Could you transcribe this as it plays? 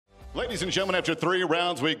Ladies and gentlemen, after 3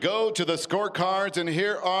 rounds, we go to the scorecards, and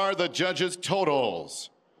here are the judges' totals.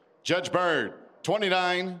 Judge Bird,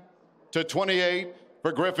 29-28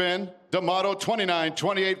 for Griffin. D'Amato,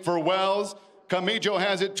 29-28 for Wells. Camijo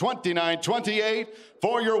has it 29-28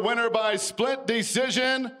 for your winner by split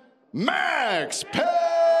decision, Max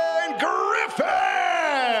Payne Griffin!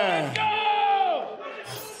 Let's go!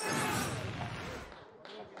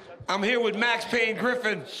 I'm here with Max Payne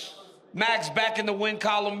Griffin. Max back in the win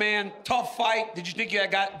column, man. Tough fight. Did you think you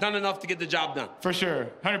got done enough to get the job done? For sure,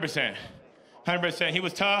 100%. 100%. He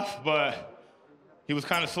was tough, but he was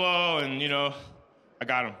kind of slow, and, you know, I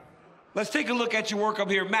got him. Let's take a look at your work up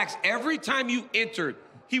here. Max, every time you entered,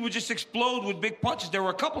 he would just explode with big punches. There were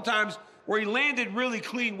a couple times where he landed really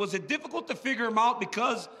clean. Was it difficult to figure him out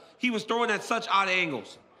because he was throwing at such odd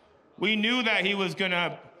angles? We knew that he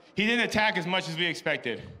didn't attack as much as we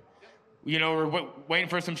expected. You know, we're waiting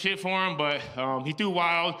for some shit for him, but he threw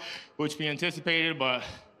wild, which we anticipated, but...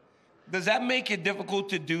 Does that make it difficult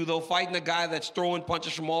to do, though, fighting a guy that's throwing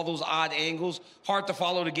punches from all those odd angles? Hard to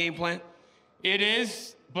follow the game plan? It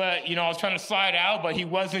is, but, you know, I was trying to slide out, but he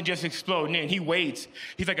wasn't just exploding in. He waits.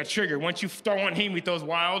 He's like a trigger. Once you throw on him, he throws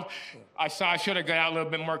wild. I should have got out a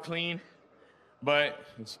little bit more clean, but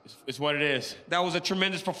it's what it is. That was a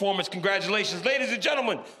tremendous performance. Congratulations. Ladies and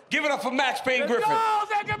gentlemen, give it up for Max Payne Griffin. Go,